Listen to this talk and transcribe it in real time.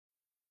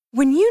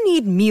When you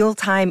need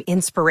mealtime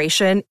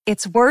inspiration,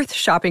 it's worth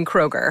shopping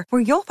Kroger,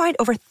 where you'll find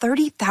over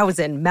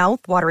 30,000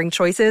 mouth-watering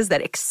choices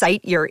that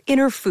excite your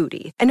inner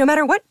foodie. And no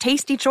matter what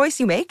tasty choice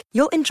you make,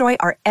 you'll enjoy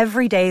our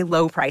everyday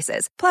low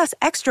prices, plus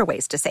extra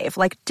ways to save,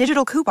 like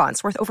digital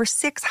coupons worth over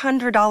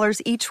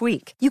 $600 each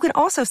week. You can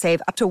also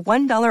save up to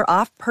 $1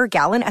 off per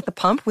gallon at the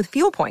pump with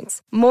fuel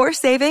points. More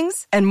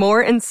savings and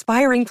more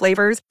inspiring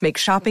flavors make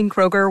shopping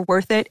Kroger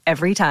worth it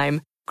every time.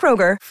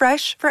 Kroger,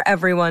 fresh for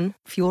everyone.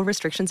 Fuel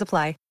restrictions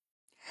apply.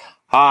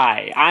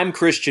 Hi, I'm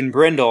Christian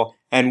Brindle,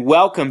 and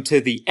welcome to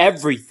the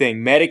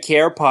Everything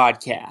Medicare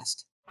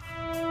podcast.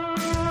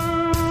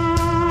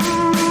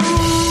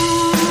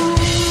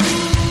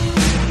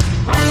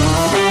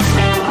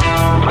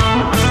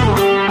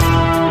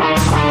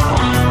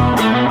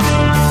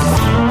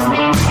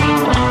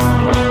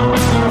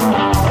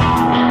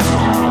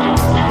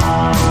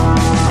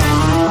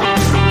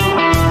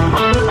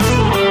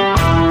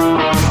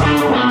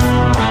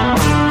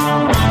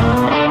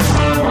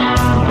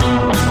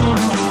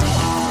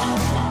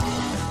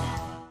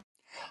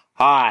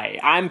 Hi,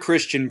 I'm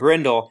Christian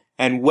Brindle,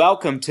 and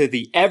welcome to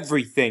the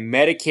Everything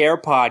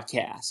Medicare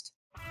podcast.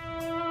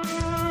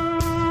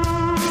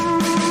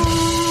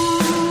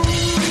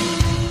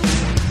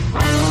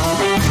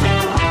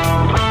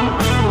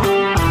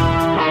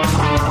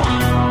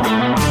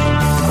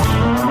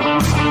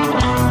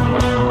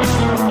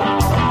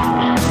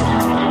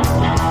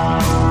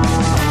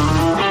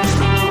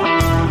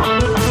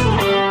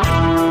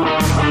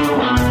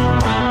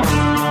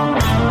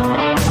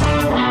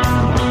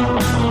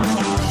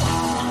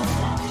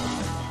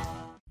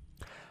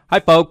 Hi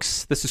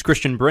folks, this is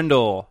Christian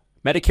Brindle,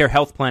 Medicare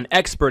health plan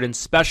expert and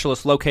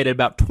specialist located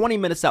about 20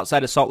 minutes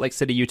outside of Salt Lake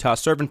City, Utah,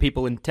 serving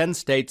people in 10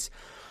 states,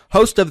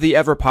 host of the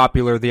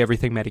ever-popular The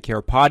Everything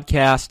Medicare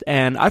podcast,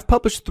 and I've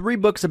published 3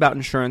 books about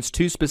insurance,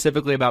 2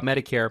 specifically about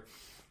Medicare.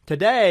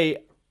 Today,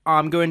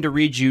 I'm going to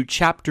read you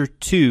Chapter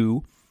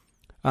 2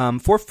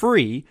 for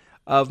free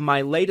of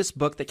my latest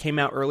book that came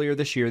out earlier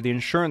this year, The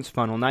Insurance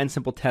Funnel, 9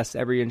 Simple Tests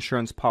Every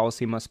Insurance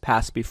Policy Must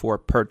Pass Before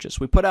Purchase.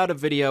 We put out a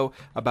video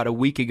about a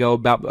week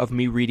ago of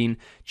me reading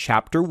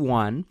Chapter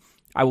 1.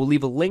 I will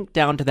leave a link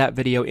down to that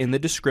video in the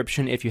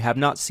description. If you have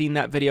not seen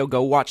that video,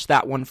 go watch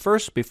that one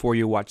first before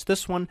you watch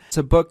this one. It's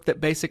a book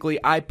that basically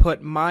I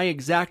put my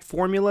exact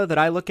formula that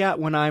I look at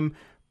when I'm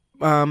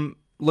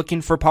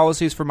looking for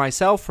policies for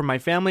myself, for my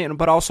family,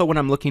 but also when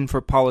I'm looking for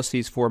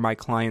policies for my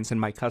clients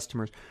and my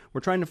customers.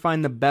 We're trying to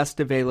find the best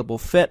available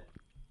fit,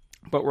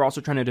 but we're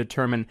also trying to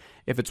determine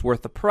if it's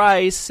worth the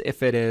price,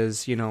 if it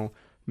is,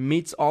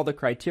 meets all the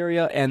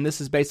criteria. And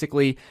this is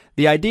basically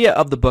the idea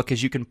of the book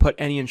is you can put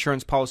any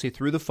insurance policy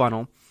through the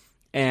funnel,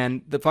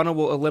 and the funnel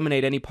will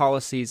eliminate any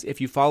policies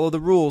if you follow the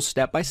rules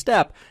step by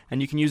step.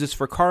 And you can use this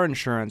for car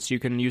insurance. You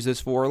can use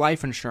this for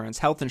life insurance,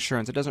 health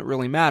insurance. It doesn't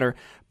really matter.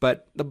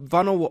 But the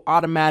funnel will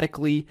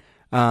automatically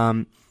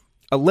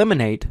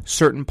eliminate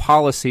certain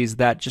policies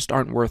that just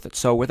aren't worth it.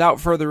 So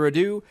without further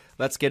ado,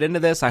 let's get into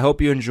this. I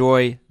hope you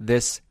enjoy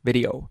this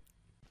video.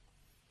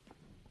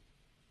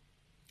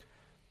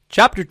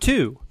 Chapter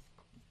 2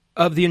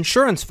 of The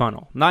Insurance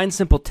Funnel, 9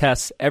 Simple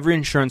Tests Every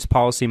Insurance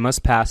Policy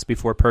Must Pass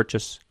Before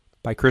Purchase,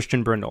 by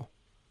Christian Brindle.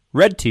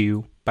 Read to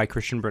you by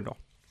Christian Brindle.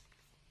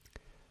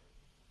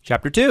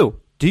 Chapter 2.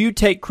 Do you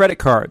take credit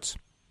cards?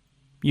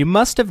 You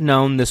must have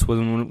known this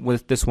one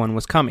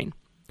was coming.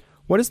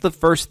 What is the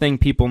first thing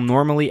people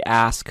normally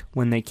ask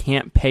when they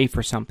can't pay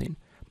for something,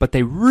 but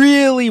they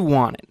really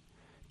want it?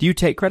 Do you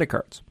take credit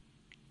cards?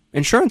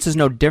 Insurance is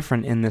no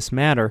different in this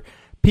matter.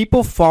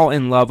 People fall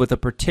in love with a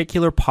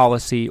particular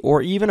policy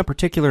or even a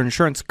particular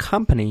insurance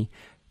company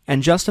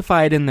and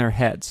justify it in their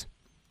heads.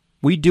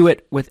 We do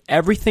it with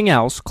everything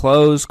else,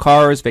 clothes,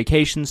 cars,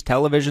 vacations,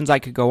 televisions, I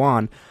could go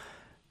on.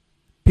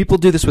 People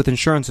do this with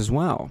insurance as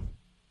well.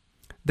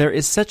 There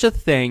is such a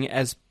thing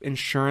as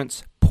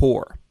insurance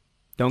poor.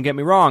 Don't get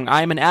me wrong,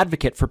 I am an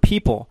advocate for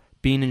people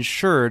being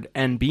insured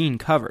and being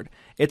covered.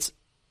 It's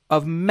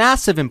of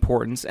massive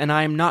importance, and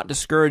I am not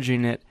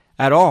discouraging it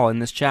at all in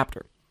this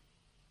chapter.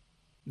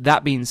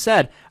 That being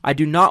said, I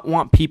do not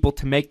want people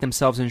to make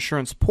themselves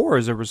insurance poor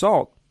as a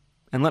result,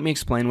 and let me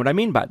explain what I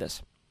mean by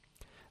this.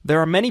 There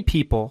are many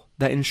people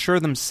that insure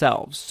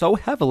themselves so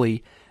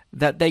heavily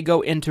that they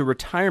go into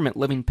retirement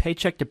living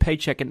paycheck to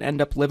paycheck and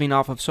end up living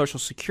off of Social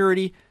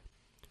Security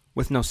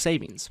with no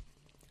savings.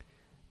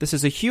 This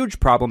is a huge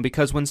problem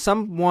because when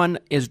someone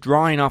is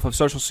drawing off of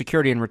Social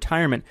Security in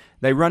retirement,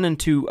 they run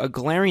into a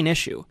glaring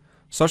issue.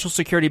 Social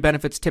Security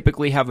benefits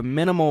typically have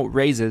minimal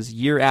raises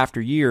year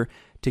after year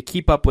to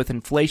keep up with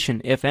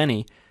inflation, if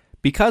any.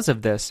 Because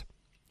of this,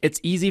 it's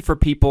easy for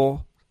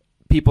people's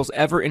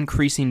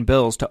ever-increasing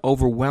bills to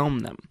overwhelm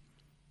them.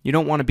 You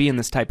don't want to be in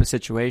this type of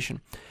situation.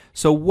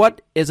 So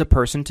what is a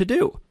person to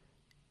do?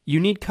 You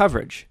need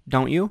coverage,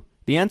 don't you?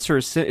 The answer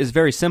is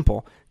very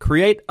simple.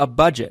 Create a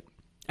budget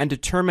and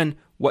determine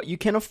what you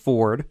can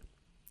afford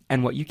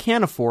and what you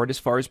can't afford as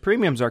far as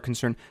premiums are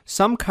concerned.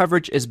 Some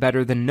coverage is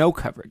better than no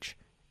coverage.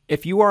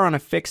 If you are on a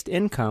fixed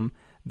income,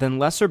 then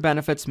lesser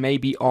benefits may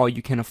be all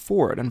you can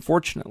afford,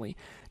 unfortunately.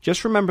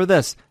 Just remember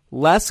this,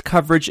 less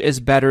coverage is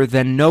better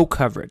than no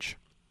coverage.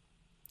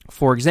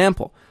 For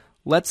example,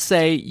 let's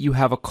say you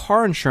have a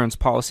car insurance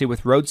policy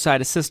with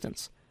roadside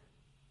assistance.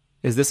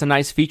 Is this a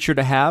nice feature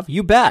to have?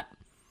 You bet.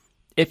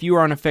 If you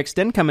are on a fixed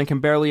income and can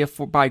barely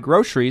buy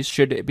groceries,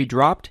 should it be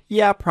dropped?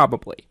 Yeah,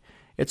 probably.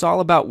 It's all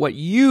about what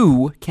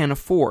you can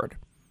afford.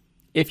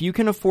 If you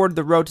can afford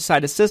the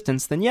roadside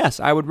assistance, then yes,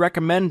 I would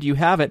recommend you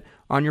have it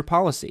on your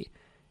policy.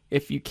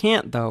 If you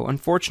can't, though,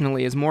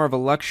 unfortunately, is more of a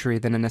luxury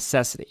than a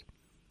necessity.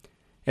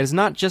 It is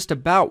not just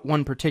about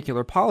one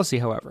particular policy,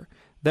 however.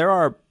 There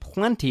are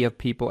plenty of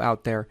people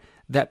out there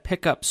that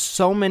pick up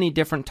so many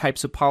different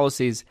types of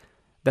policies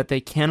that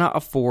they cannot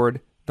afford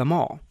them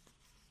all.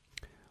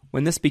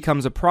 When this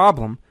becomes a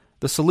problem,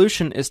 the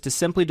solution is to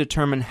simply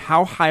determine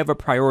how high of a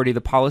priority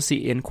the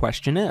policy in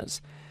question is.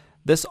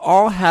 This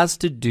all has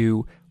to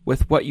do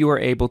with what you are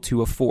able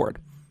to afford.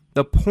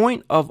 The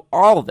point of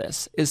all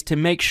this is to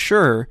make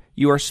sure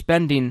you're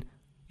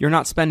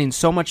not spending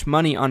so much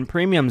money on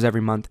premiums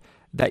every month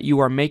that you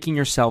are making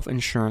yourself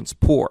insurance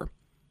poor.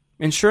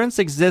 Insurance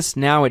exists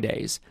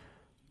nowadays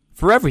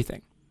for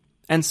everything,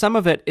 and some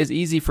of it is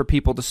easy for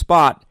people to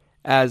spot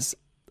as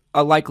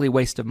a likely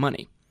waste of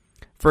money.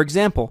 For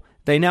example,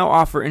 they now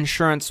offer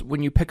insurance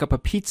when you pick up a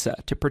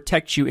pizza to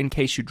protect you in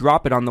case you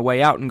drop it on the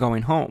way out and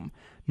going home.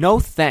 No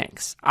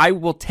thanks. I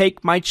will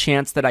take my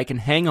chance that I can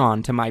hang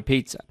on to my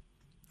pizza.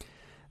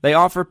 They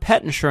offer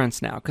pet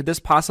insurance now. Could this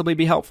possibly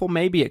be helpful?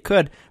 Maybe it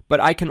could, but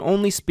I can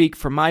only speak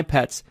for my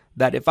pets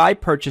that if I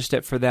purchased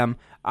it for them,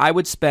 I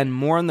would spend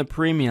more on the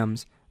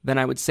premiums than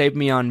I would save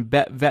me on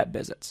vet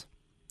visits.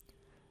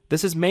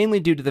 This is mainly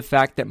due to the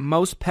fact that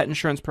most pet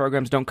insurance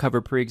programs don't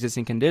cover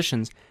pre-existing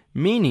conditions,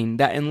 meaning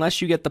that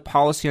unless you get the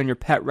policy on your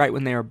pet right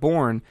when they are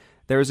born,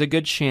 there is a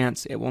good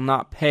chance it will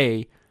not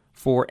pay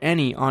for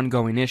any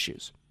ongoing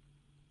issues.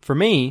 For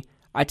me,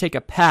 I take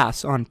a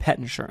pass on pet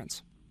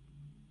insurance.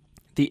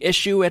 The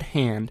issue at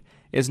hand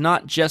is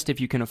not just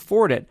if you can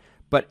afford it,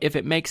 but if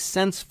it makes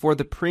sense for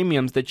the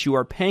premiums that you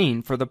are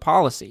paying for the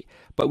policy.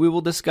 But we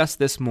will discuss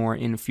this more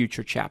in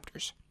future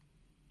chapters.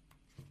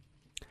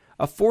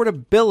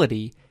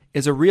 Affordability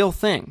is a real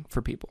thing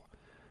for people.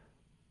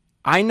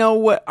 I know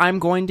what I'm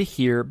going to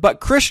hear, but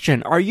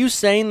Christian, are you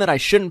saying that I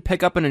shouldn't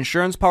pick up an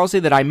insurance policy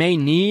that I may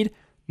need?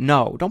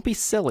 No, don't be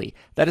silly.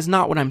 That is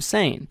not what I'm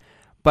saying.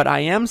 But I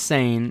am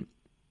saying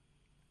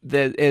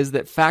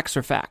that facts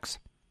are facts.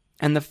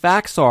 And the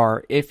facts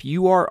are, if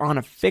you are on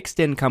a fixed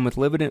income with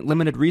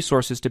limited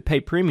resources to pay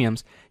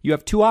premiums, you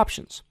have two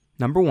options.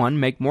 Number one,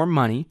 make more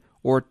money,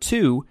 or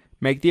two,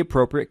 make the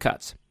appropriate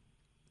cuts.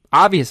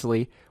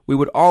 Obviously, we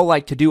would all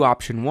like to do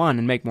option one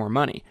and make more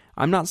money.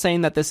 I'm not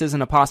saying that this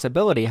isn't a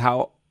possibility.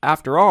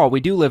 After all,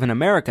 we do live in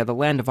America, the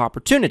land of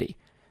opportunity.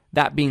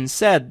 That being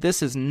said,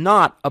 this is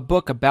not a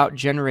book about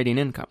generating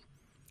income.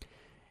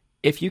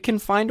 If you can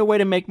find a way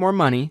to make more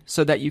money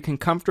so that you can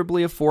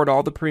comfortably afford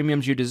all the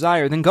premiums you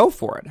desire, then go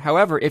for it.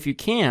 However, if you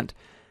can't,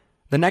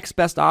 the next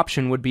best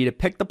option would be to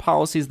pick the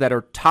policies that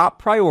are top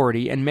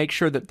priority and make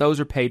sure that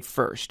those are paid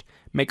first.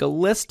 Make a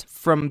list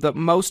from the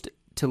most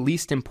to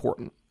least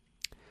important.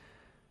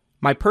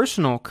 My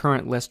personal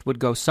current list would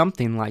go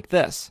something like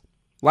this.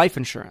 Life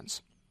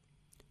insurance.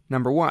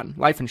 Number 1,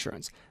 life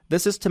insurance.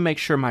 This is to make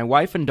sure my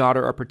wife and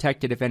daughter are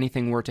protected if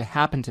anything were to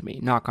happen to me,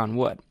 knock on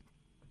wood.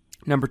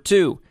 Number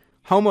 2,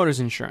 homeowners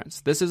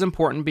insurance. This is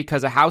important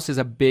because a house is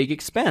a big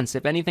expense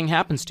if anything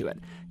happens to it.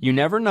 You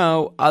never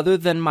know, other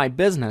than my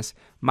business,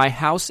 my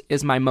house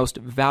is my most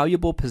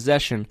valuable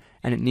possession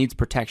and it needs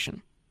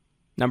protection.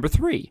 Number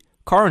 3,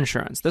 car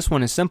insurance. This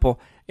one is simple.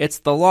 It's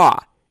the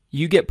law.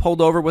 You get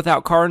pulled over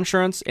without car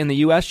insurance in the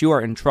U.S., you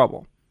are in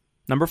trouble.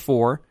 Number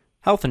 4,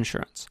 health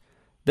insurance.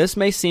 This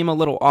may seem a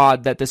little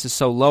odd that this is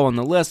so low on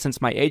the list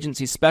since my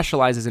agency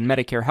specializes in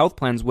Medicare health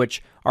plans,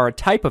 which are a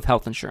type of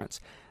health insurance.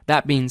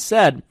 That being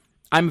said,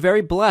 I'm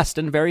very blessed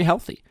and very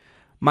healthy.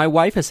 My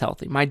wife is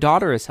healthy. My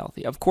daughter is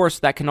healthy. Of course,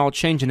 that can all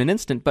change in an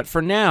instant, but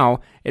for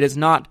now, it is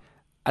not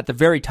at the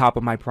very top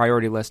of my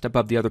priority list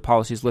above the other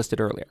policies listed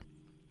earlier.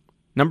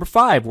 Number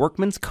 5,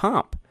 workman's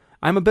comp.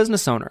 I'm a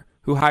business owner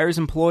who hires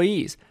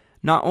employees.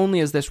 Not only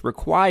is this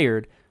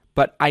required,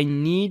 but I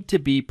need to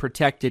be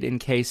protected in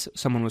case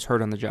someone was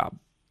hurt on the job.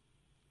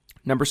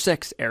 Number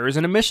 6, errors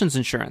and omissions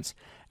insurance.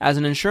 As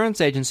an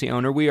insurance agency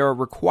owner, we are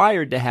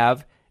required to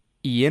have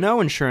E&O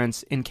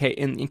insurance in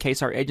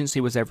case our agency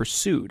was ever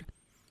sued.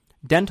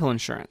 Dental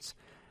insurance.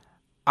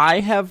 I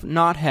have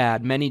not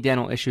had many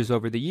dental issues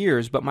over the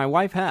years, but my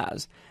wife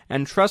has,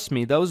 and trust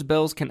me, those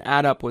bills can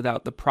add up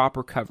without the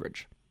proper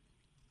coverage.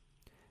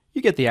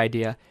 You get the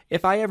idea.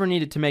 If I ever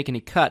needed to make any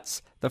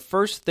cuts, the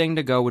first thing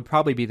to go would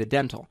probably be the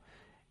dental.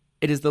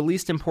 It is the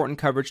least important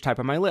coverage type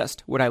on my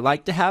list. Would I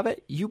like to have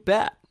it? You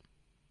bet.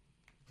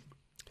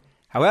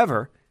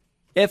 However,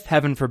 if,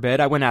 heaven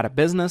forbid, I went out of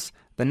business,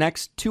 the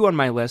next 2 on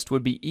my list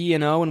would be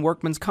E&O and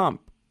workman's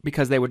comp,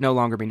 because they would no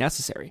longer be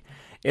necessary.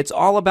 It's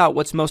all about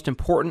what's most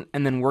important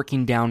and then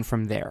working down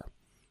from there.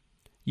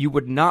 You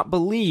would not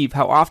believe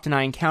how often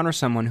I encounter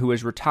someone who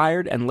is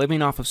retired and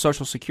living off of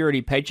Social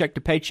Security paycheck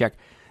to paycheck.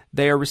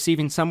 They are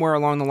receiving somewhere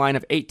along the line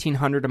of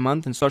 $1,800 a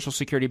month in Social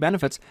Security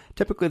benefits.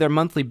 Typically, their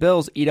monthly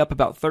bills eat up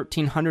about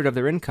 $1,300 of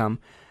their income.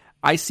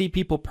 I see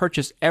people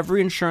purchase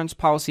every insurance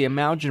policy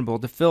imaginable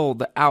to fill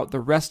out the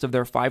rest of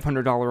their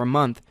 $500 a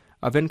month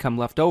of income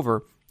left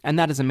over, and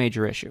that is a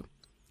major issue.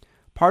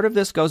 Part of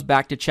this goes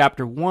back to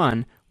Chapter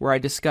 1, where I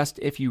discussed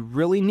if you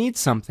really need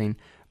something,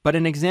 but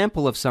an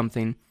example of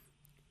something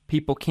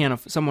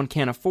someone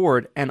can't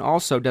afford and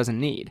also doesn't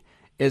need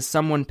is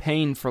someone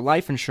paying for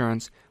life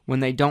insurance when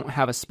they don't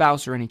have a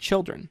spouse or any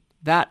children.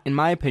 That, in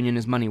my opinion,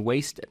 is money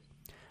wasted.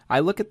 I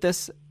look at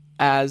this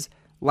as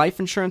life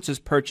insurance is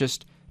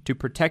purchased to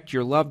protect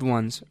your loved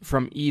ones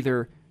from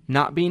either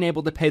not being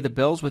able to pay the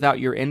bills without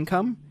your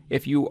income,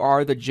 if you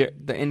are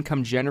the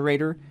income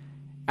generator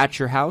at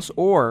your house,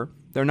 or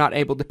they're not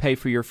able to pay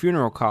for your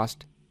funeral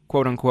cost,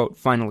 quote-unquote,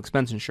 final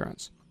expense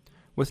insurance.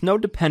 With no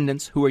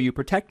dependents, who are you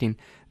protecting?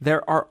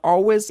 There are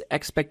always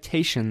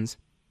expectations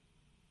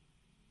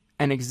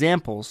and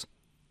examples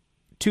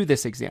to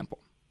this example,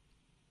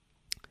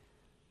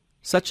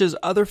 such as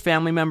other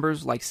family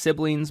members like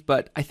siblings,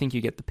 but I think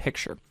you get the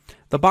picture.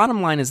 The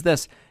bottom line is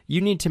this: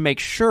 you need to make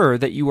sure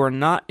that you are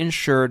not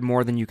insured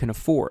more than you can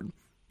afford.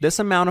 This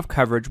amount of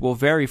coverage will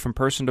vary from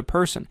person to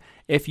person.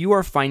 If you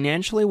are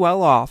financially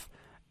well off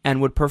and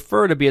would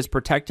prefer to be as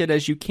protected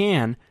as you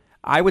can,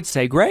 I would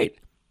say great,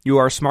 you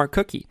are a smart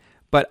cookie.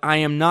 But I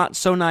am not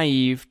so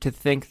naive to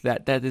think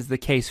that that is the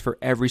case for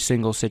every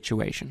single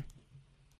situation.